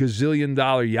super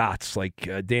gazillion-dollar yachts like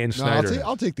Dan Snyder? No,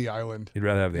 I'll take the island. You'd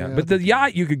rather have the island, but the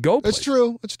yacht you could go. It's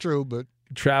true, but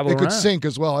travel. It could sink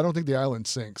as well. I don't think the island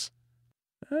sinks.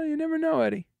 You never know,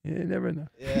 Eddie. You never know.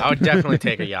 Yeah. I would definitely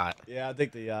take a yacht. Yeah, I'll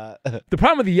take the yacht. The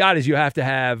problem with the yacht is you have to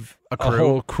have a crew.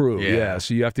 Whole crew. Yeah.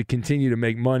 So you have to continue to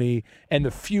make money, and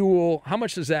the fuel. How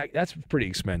much does that? That's pretty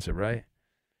expensive, right?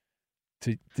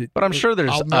 But I'm sure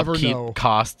there's upkeep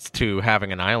costs to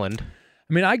having an island.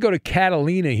 I mean, I go to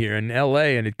Catalina here in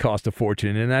L.A. and it costs a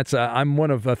fortune, and that's I'm one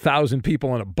of 1,000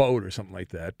 people on a boat or something like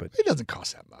that. But it doesn't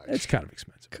cost that much. It's kind of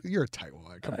expensive. You're a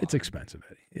tightwad. Come on. It's expensive,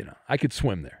 Eddie. I could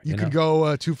swim there. You could go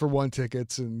 2-for-1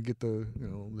 tickets and get the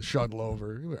shuttle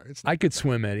over. I could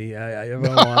swim, Eddie. If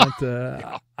I want.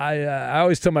 I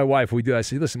always tell my wife we do. I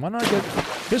say, listen, why not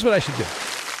here's what I should do.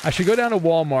 I should go down to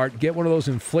Walmart, get one of those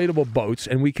inflatable boats,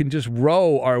 and we can just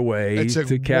row our way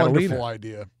to Catalina. It's a wonderful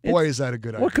idea. Boy, is that a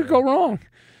good idea. What could go wrong?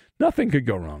 Nothing could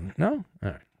go wrong. No? All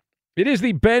right. It is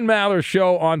the Ben Maller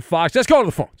Show on Fox. Let's go to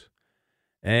the phones.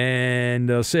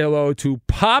 And say hello to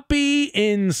Poppy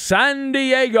in San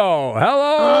Diego.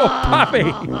 Hello, Poppy.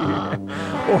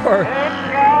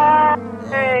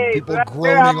 People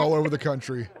groaning all over the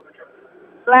country.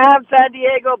 Slam, San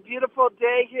Diego, beautiful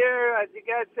day here, as you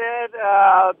guys said.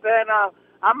 Ben,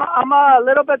 I'm a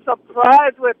little bit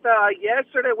surprised with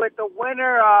yesterday with the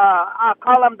winner. I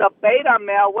call him the beta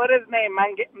male. What is his name?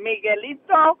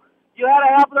 Miguelito. You had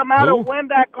to help them out to win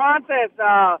that contest,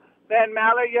 Ben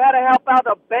Maller. You had to help out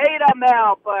the beta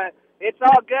male, but it's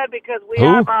all good because we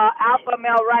have alpha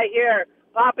male right here.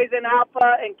 Poppy's an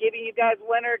alpha and giving you guys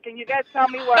winner. Can you guys tell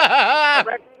me what?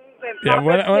 Yeah,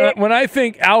 when I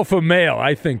think alpha male,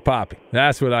 I think Poppy.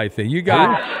 That's what I think. You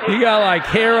got like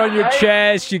hair on your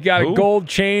chest. You got a gold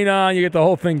chain on. You get the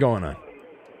whole thing going on.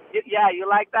 Yeah, you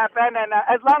like that, Ben? And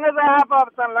as long as I have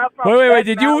some love from. Wait.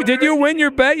 Did you win your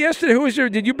bet yesterday?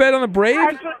 Did you bet on the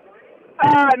Braves?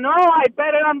 No, I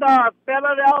bet it on the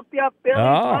Philadelphia Phillies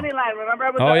money line. Remember,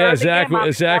 it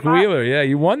was Zach Wheeler. Yeah,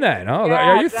 you won that. Oh,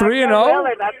 yeah, are you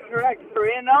 3-0? That's correct.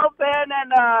 3-0, Ben,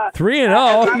 and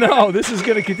 3-0. No, this is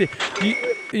going to continue.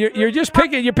 You're just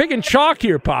picking. You're picking chalk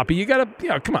here, Poppy. You got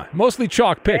to. Come on. Mostly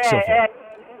chalk picks so far.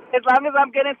 As long as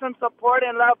I'm getting some support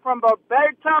and love from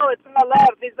Roberto, it's all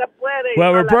love. He's a player.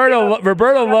 Well,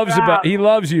 Roberto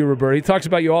loves you, Roberto. He talks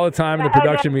about you all the time in the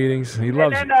production meetings. He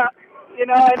loves you.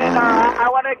 I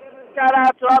want to give a shout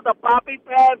out to all the Poppy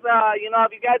fans.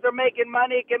 If you guys are making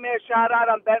money, give me a shout out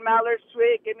on Ben Maller's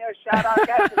tweet. Give me a shout out,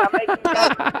 guys, 'cause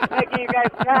I'm making you guys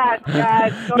cash,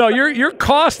 guys. No, you're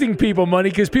costing people money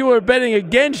because people are betting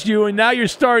against you, and now you're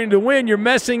starting to win. You're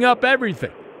messing up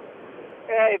everything.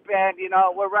 Hey, Ben,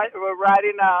 we're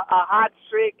riding a hot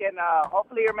streak, and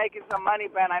hopefully you're making some money,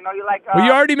 Ben. I know you like. Well,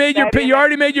 you already made your pick. You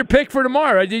already made your pick for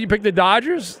tomorrow, right? Did you pick the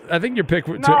Dodgers? I think your pick.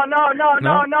 No. Hey,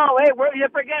 you're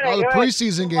forgetting. Oh, the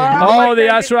preseason game.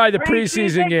 That's right, the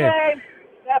preseason game.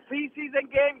 That preseason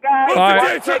game, guys. All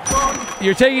right.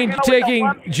 You're taking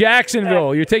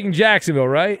Jacksonville. You're taking Jacksonville,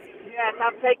 right? Yes,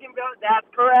 I'm taking. That's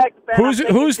correct, Ben.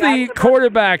 Who's the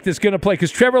quarterback that's going to play?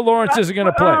 Because Trevor Lawrence isn't going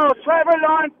to play. Oh, Trevor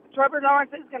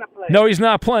Lawrence is going to play. No, he's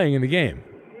not playing in the game.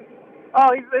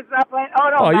 Oh, he's not playing. Oh,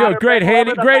 no. Oh, you have great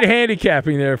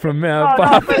handicapping there from Bob.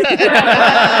 I'll tell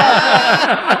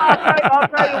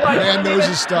you what. Man knows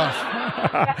his stuff.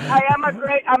 I'm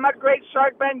a great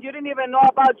shark, Ben. You didn't even know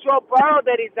about Joe Burrow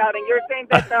that he's out, and you're saying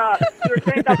that the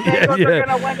Bengals are going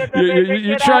to win the division.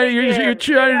 You're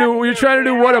trying to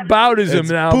do whataboutism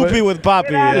now. Poopy with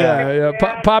Poppy. Yeah.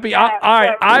 Poppy. All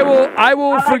right, I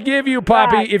will forgive you,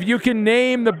 Poppy, if you can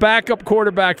name the backup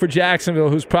quarterback for Jacksonville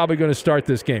who's probably going to start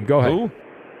this game. Go ahead.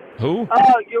 Who?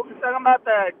 Oh, you were talking about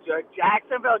the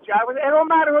Jacksonville Jaguars. It don't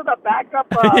matter who the backup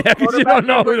yeah, because you don't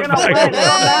know who the backup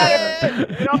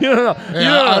is. You don't know.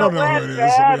 I don't know who it is,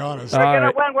 to be honest. We're going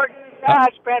to win. We're going to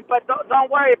cash, Ben. But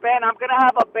don't worry, Ben. I'm going to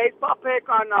have a baseball pick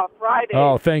on Friday.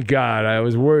 Oh, thank God. I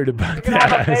was worried about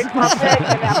that. Have a baseball pick,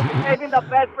 and I'm saving the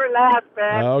best for last,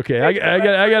 Ben. Okay, I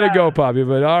got to go, Poppy,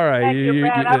 but all right. Thank you,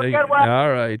 Ben. Have a good one.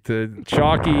 All right.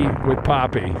 Chalky with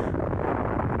Poppy.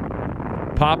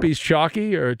 Poppy's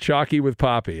Chalky or Chalky with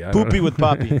Poppy? Poopy with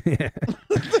Poppy.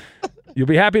 You'll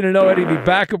be happy to know, Eddie, the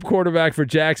backup quarterback for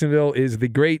Jacksonville is the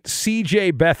great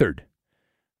C.J. Beathard.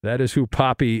 That is who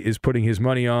Poppy is putting his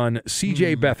money on,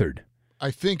 C.J. Beathard.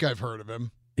 I think I've heard of him.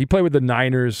 He played with the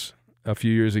Niners a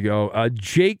few years ago.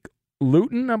 Jake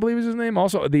Luton, I believe is his name.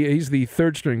 Also, he's the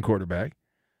third-string quarterback.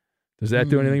 Does that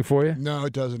do anything for you? No,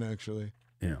 it doesn't, actually.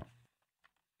 Yeah.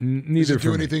 Does it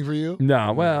do anything for you?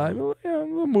 No. Well, a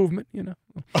little movement, you know.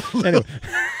 Anyway,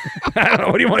 I don't know.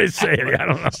 What do you want to say? I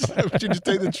don't know. But you just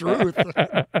say the truth.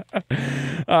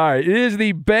 All right. It is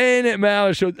the Ben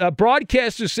Maller Show.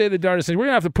 Broadcasters say the darndest things. We're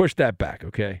going to have to push that back,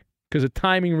 okay? Because of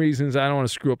timing reasons, I don't want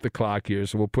to screw up the clock here,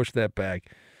 so we'll push that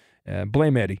back.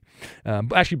 Blame Eddie.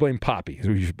 Actually, blame Poppy.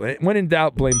 When in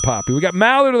doubt, blame Poppy. We got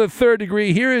Maller to the third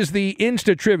degree. Here is the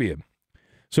Insta trivia.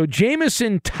 So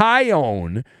Jameson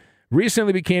Taillon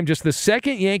recently became just the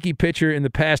second Yankee pitcher in the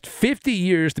past 50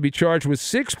 years to be charged with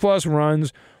 6+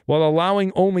 runs while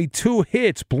allowing only 2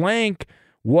 hits. Blank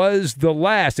was the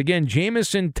last. Again,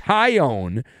 Jameson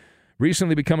Taillon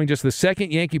recently becoming just the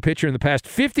second Yankee pitcher in the past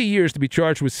 50 years to be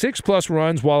charged with 6+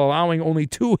 runs while allowing only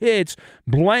 2 hits.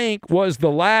 Blank was the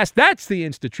last. That's the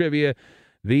Insta trivia.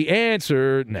 The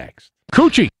answer next.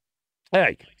 Coochie.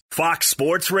 Hey. Fox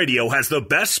Sports Radio has the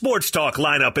best sports talk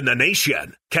lineup in the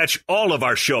nation. Catch all of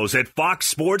our shows at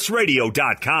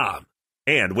foxsportsradio.com.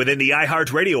 And within the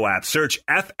iHeartRadio app, search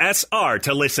FSR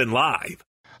to listen live.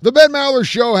 The Ben Maller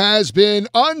Show has been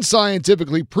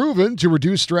unscientifically proven to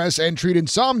reduce stress and treat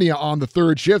insomnia on the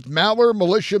third shift. Maller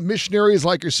Militia missionaries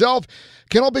like yourself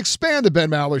can help expand the Ben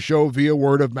Maller Show via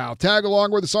word of mouth. Tag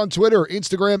along with us on Twitter,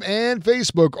 Instagram, and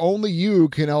Facebook. Only you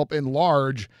can help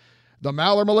enlarge the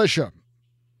Maller Militia.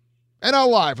 And now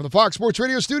live from the Fox Sports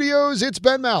Radio studios, it's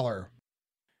Ben Maller.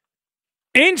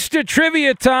 Insta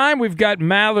trivia time. We've got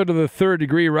Maller to the third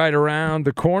degree right around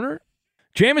the corner.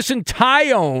 Jameson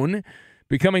Taillon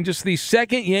becoming just the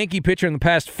second Yankee pitcher in the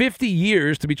past 50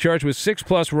 years to be charged with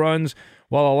 6+ runs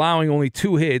while allowing only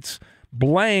 2 hits.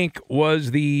 Blank was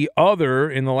the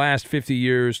other in the last 50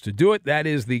 years to do it. That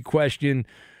is the question.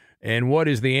 And what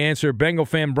is the answer? Bengal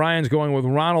fan Brian's going with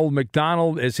Ronald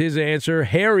McDonald as his answer.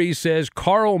 Harry says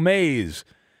Carl Mays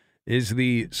is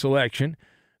the selection.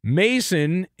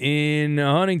 Mason in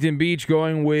Huntington Beach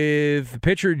going with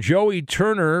pitcher Joey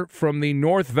Turner from the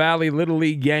North Valley Little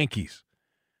League Yankees.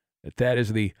 That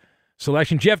is the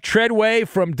selection. Jeff Treadway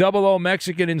from Double O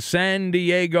Mexican in San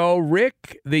Diego.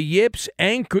 Rick the Yips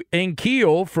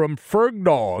Ankiel from Ferg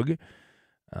Dog.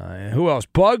 Who else?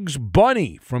 Bugs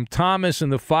Bunny from Thomas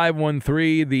and the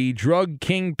 513. The drug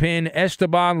kingpin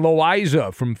Esteban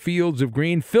Loaiza from Fields of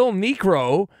Green. Phil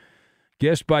Necro,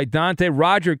 guest by Dante.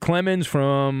 Roger Clemens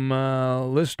from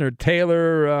listener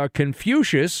Taylor.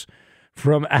 Confucius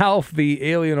from Alf the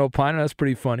Alien Opiner. That's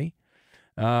pretty funny.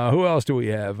 Who else do we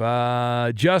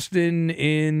have? Justin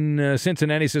in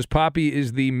Cincinnati says Poppy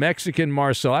is the Mexican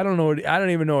Marcel. I don't know. I don't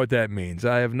even know what that means.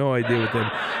 I have no idea what that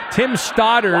means. Tim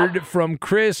Stoddard from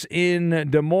Chris in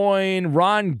Des Moines.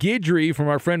 Ron Guidry from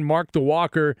our friend Mark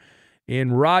DeWalker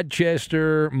in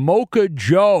Rochester. Mocha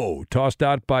Joe, tossed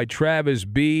out by Travis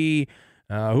B.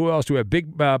 Who else do we have?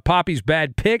 Big Poppy's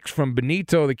Bad Picks from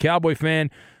Benito, the Cowboy fan.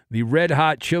 The Red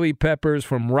Hot Chili Peppers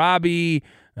from Robbie.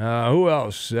 Who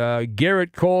else?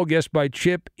 Garrett Cole, guest by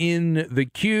Chip in the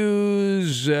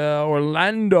Q's.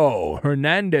 Orlando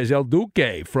Hernandez El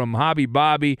Duque from Hobby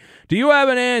Bobby. Do you have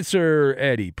an answer,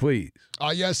 Eddie, please?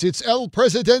 Yes, it's El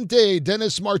Presidente,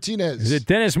 Dennis Martinez. Is it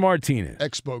Dennis Martinez?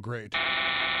 Expo grade.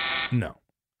 No.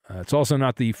 It's also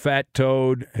not the Fat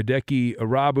Toad, Hideki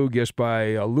Arabu, guest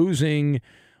by Losing,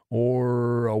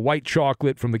 or a White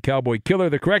Chocolate from the Cowboy Killer.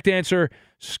 The correct answer,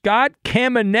 Scott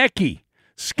Kamenecki.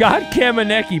 Scott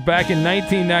Kamenecki back in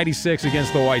 1996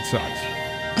 against the White Sox.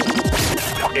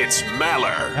 It's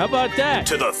Maller. How about that?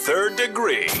 To the third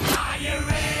degree.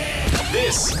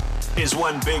 This is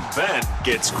when Big Ben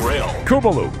gets grilled.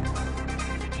 Kubaloo.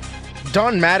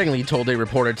 Don Mattingly told a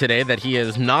reporter today that he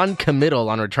is non-committal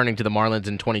on returning to the Marlins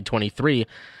in 2023.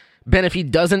 Ben, if he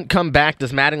doesn't come back,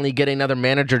 does Mattingly get another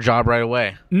manager job right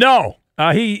away? No.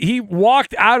 He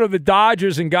walked out of the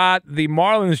Dodgers and got the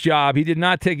Marlins job. He did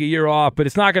not take a year off, but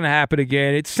it's not going to happen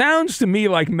again. It sounds to me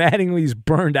like Mattingly's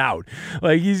burned out.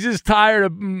 Like he's just tired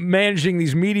of managing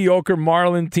these mediocre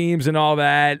Marlin teams and all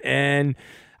that. And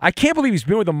I can't believe he's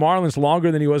been with the Marlins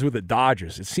longer than he was with the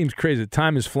Dodgers. It seems crazy. The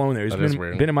time has flown there. He's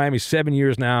been in Miami 7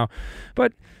 years now.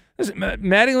 But listen,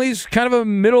 Mattingly's kind of a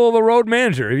middle-of-the-road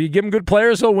manager. If you give him good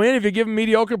players, he'll win. If you give him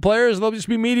mediocre players, they'll just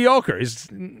be mediocre.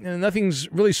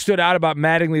 Nothing's really stood out about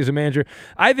Mattingly as a manager.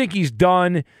 I think he's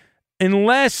done,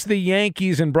 unless the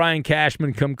Yankees and Brian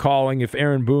Cashman come calling. If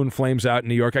Aaron Boone flames out in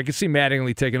New York, I could see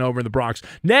Mattingly taking over in the Bronx.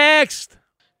 Next!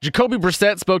 Jacoby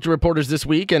Brissett spoke to reporters this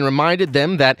week and reminded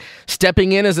them that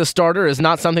stepping in as a starter is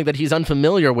not something that he's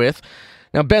unfamiliar with.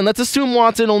 Now, Ben, let's assume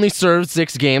Watson only served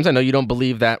 6 games. I know you don't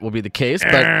believe that will be the case,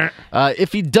 but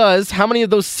if he does, how many of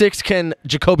those 6 can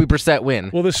Jacoby Brissett win?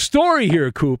 Well, the story here,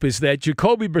 Coop, is that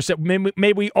Jacoby Brissett,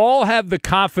 may we all have the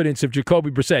confidence of Jacoby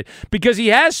Brissett, because he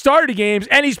has started games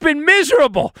and he's been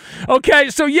miserable. Okay,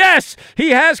 so yes, he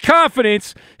has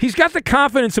confidence. He's got the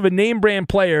confidence of a name brand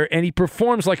player, and he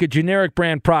performs like a generic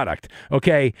brand product.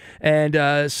 Okay, and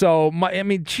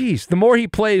geez, the more he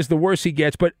plays, the worse he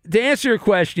gets. But to answer your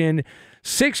question,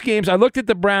 6 games. I looked at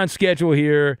the Browns' schedule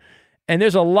here, and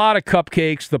there's a lot of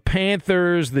cupcakes. The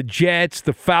Panthers, the Jets,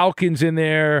 the Falcons in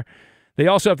there. They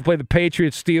also have to play the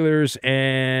Patriots, Steelers,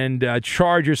 and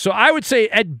Chargers. So I would say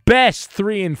at best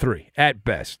 3-3. At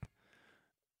best.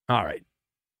 All right.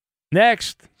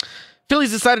 Next. Phillies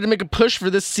decided to make a push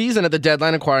for this season at the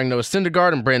deadline, acquiring Noah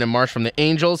Syndergaard and Brandon Marsh from the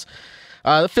Angels.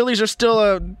 The Phillies are still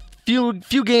a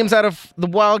few games out of the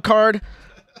wild card.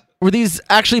 Were these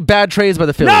actually bad trades by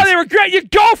the Phillies? No, they were great. You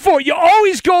go for it. You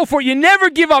always go for it. You never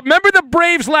give up. Remember the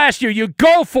Braves last year. You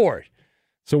go for it.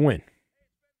 It's a win.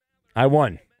 I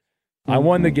won. I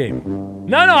won the game.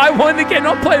 No, I won the game.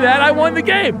 Don't play that. I won the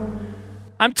game.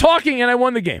 I'm talking and I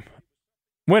won the game.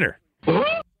 Winner.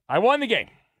 I won the game.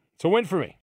 It's a win for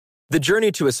me. The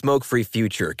journey to a smoke-free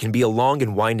future can be a long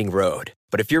and winding road.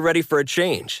 But if you're ready for a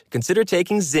change, consider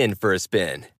taking Zyn for a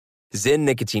spin. Zyn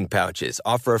nicotine pouches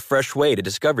offer a fresh way to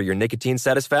discover your nicotine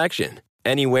satisfaction.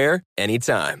 Anywhere,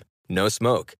 anytime. No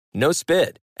smoke, no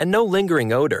spit, and no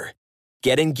lingering odor.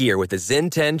 Get in gear with the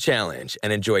Zyn 10 Challenge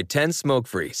and enjoy 10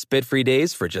 smoke-free, spit-free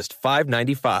days for just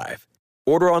 $5.95.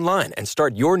 Order online and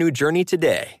start your new journey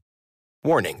today.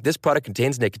 Warning, this product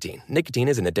contains nicotine. Nicotine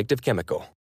is an addictive chemical.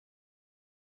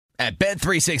 At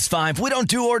Bet365, we don't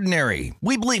do ordinary.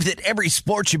 We believe that every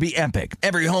sport should be epic.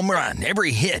 Every home run,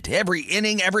 every hit, every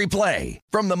inning, every play.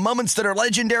 From the moments that are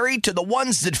legendary to the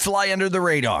ones that fly under the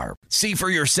radar. See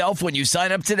for yourself when you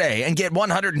sign up today and get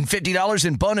 $150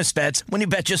 in bonus bets when you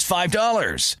bet just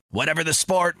 $5. Whatever the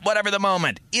sport, whatever the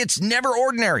moment, it's never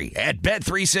ordinary at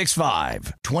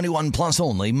Bet365. 21 plus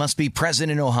only. Must be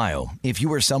present in Ohio. If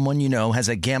you or someone you know has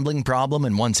a gambling problem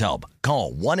and wants help,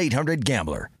 call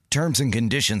 1-800-GAMBLER. Terms and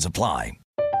conditions apply.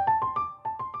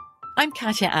 I'm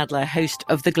Katya Adler, host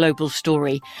of The Global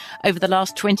Story. Over the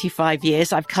last 25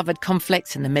 years, I've covered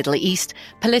conflicts in the Middle East,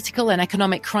 political and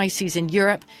economic crises in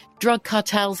Europe, drug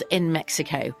cartels in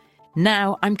Mexico.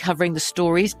 Now I'm covering the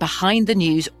stories behind the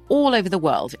news all over the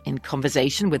world in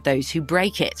conversation with those who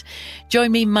break it.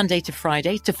 Join me Monday to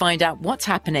Friday to find out what's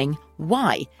happening,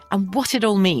 why, and what it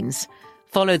all means.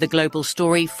 Follow The Global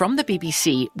Story from the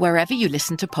BBC wherever you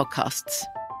listen to podcasts.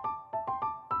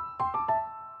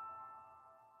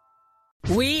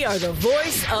 We are the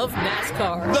voice of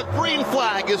NASCAR. The green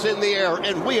flag is in the air,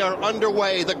 and we are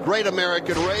underway. The Great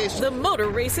American Race. The Motor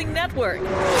Racing Network.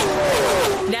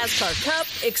 NASCAR Cup,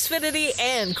 Xfinity,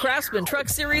 and Craftsman Truck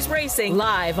Series Racing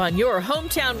live on your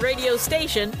hometown radio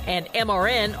station and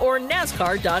MRN or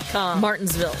NASCAR.com.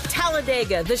 Martinsville,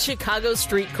 Talladega, the Chicago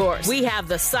Street Course. We have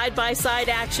the side-by-side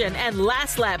action and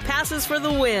last lap passes for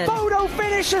the win. Photo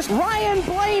finishes. Ryan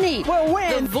Blaney will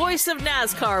win. The voice of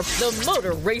NASCAR, the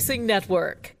Motor Racing Network.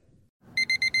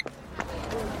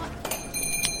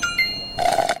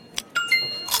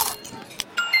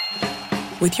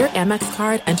 With your Amex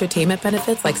card, entertainment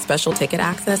benefits like special ticket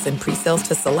access and pre-sales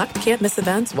to select can't-miss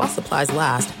events while supplies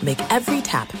last make every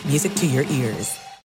tap music to your ears.